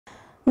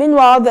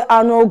Meanwhile, the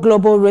annual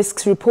Global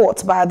Risks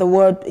Report by the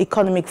World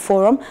Economic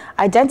Forum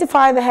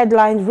identified the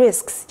headline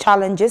risks,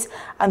 challenges,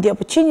 and the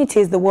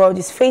opportunities the world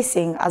is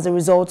facing as a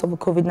result of the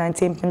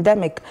COVID-19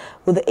 pandemic,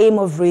 with the aim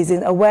of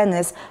raising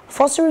awareness,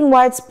 fostering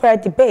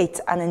widespread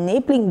debate, and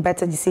enabling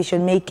better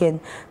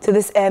decision-making. To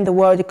this end, the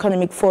World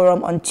Economic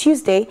Forum on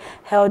Tuesday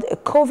held a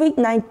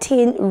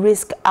COVID-19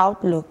 risk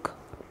outlook.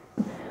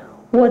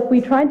 What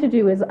we tried to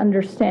do is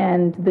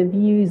understand the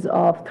views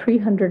of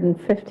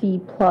 350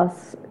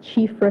 plus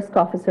chief risk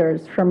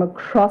officers from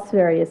across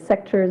various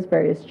sectors,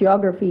 various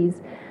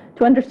geographies,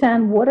 to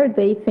understand what are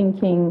they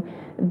thinking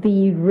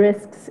the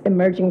risks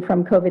emerging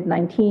from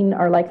COVID-19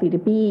 are likely to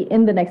be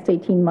in the next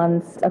 18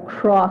 months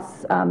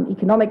across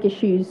economic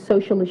issues,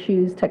 social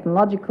issues,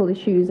 technological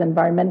issues,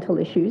 environmental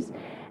issues,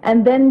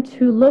 and then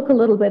to look a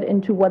little bit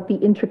into what the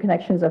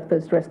interconnections of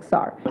those risks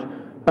are.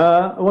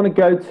 I want to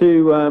go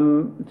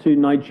to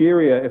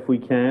Nigeria, if we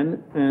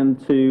can, and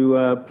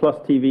to Plus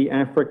TV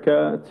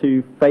Africa,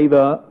 to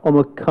Favor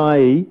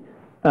Omokai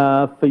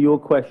for your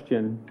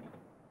question.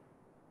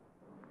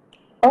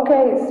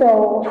 Okay,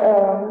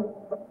 so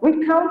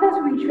we count the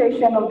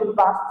situation of the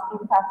vast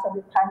impact of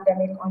the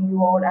pandemic on the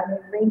world, and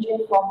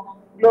ranging from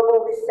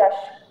global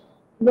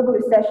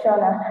recession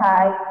and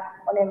high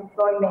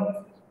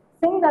unemployment.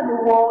 Seeing that the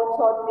world's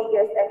third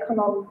biggest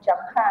economy,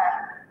 Japan,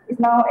 is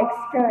now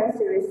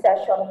experiencing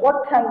recession,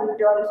 what can be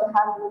done to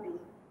handle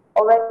the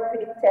already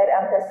predicted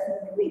and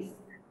perceived risk?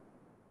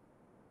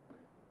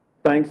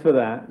 Thanks for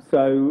that.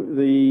 So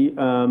the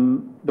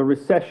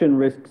recession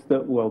risks the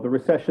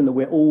recession that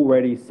we're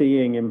already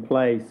seeing in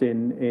place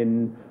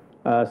in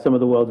some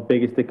of the world's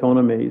biggest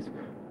economies.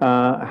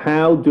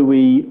 How do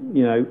we,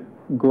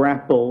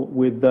 grapple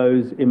with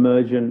those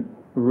emergent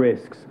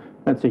risks?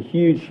 That's a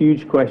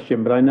huge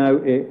question, but I know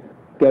it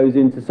goes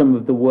into some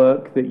of the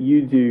work that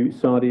you do,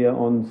 Sadia,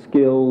 on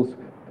skills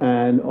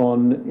and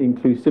on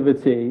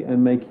inclusivity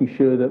and making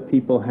sure that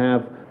people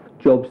have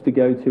jobs to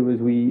go to as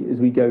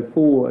we go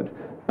forward.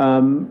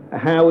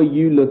 How are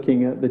you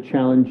looking at the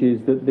challenges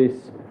that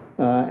this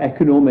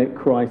economic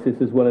crisis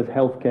as well as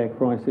healthcare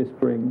crisis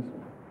brings?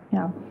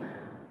 Yeah.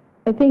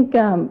 I think,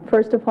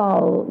 first of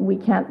all, we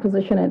can't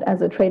position it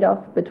as a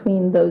trade-off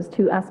between those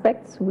two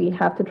aspects. We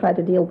have to try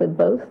to deal with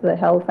both the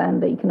health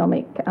and the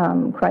economic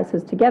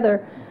crisis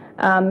together.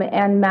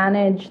 And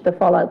manage the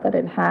fallout that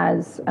it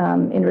has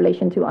in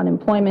relation to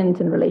unemployment,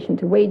 in relation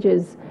to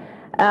wages.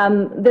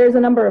 There's a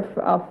number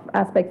of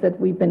aspects that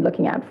we've been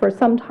looking at. For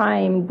some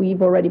time,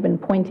 we've already been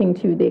pointing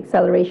to the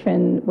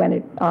acceleration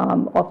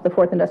of the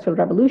fourth industrial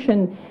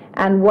revolution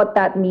and what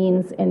that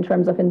means in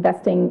terms of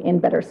investing in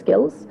better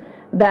skills.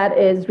 That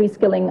is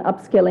reskilling,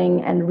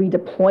 upskilling, and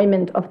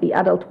redeployment of the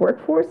adult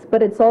workforce,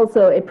 but it's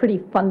also a pretty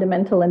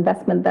fundamental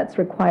investment that's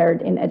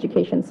required in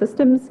education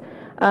systems.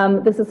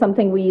 This is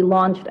something we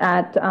launched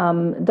at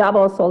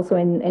Davos also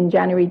in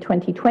January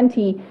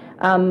 2020,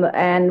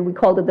 and we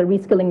called it the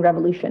Reskilling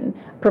Revolution,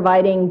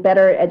 providing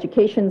better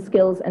education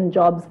skills and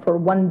jobs for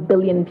 1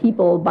 billion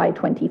people by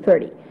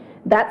 2030.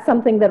 That's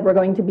something that we're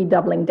going to be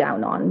doubling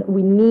down on.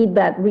 We need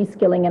that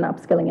reskilling and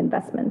upskilling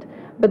investment.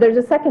 But there's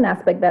a second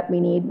aspect that we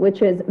need,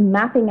 which is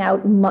mapping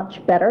out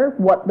much better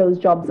what those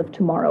jobs of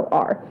tomorrow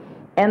are.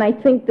 And I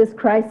think this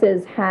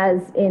crisis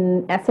has,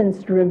 in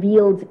essence,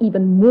 revealed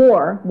even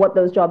more what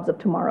those jobs of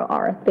tomorrow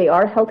are. They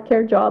are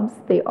healthcare jobs,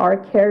 they are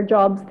care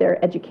jobs,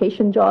 they're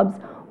education jobs.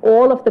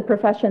 All of the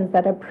professions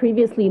that have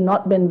previously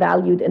not been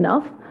valued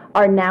enough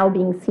are now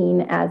being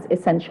seen as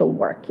essential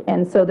work.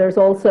 And so there's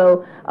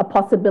also a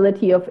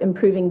possibility of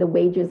improving the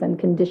wages and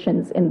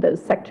conditions in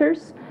those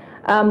sectors.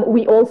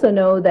 We also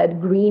know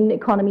that green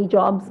economy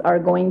jobs are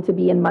going to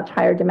be in much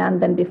higher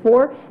demand than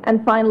before.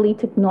 And finally,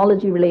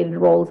 technology-related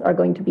roles are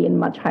going to be in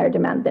much higher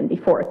demand than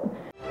before.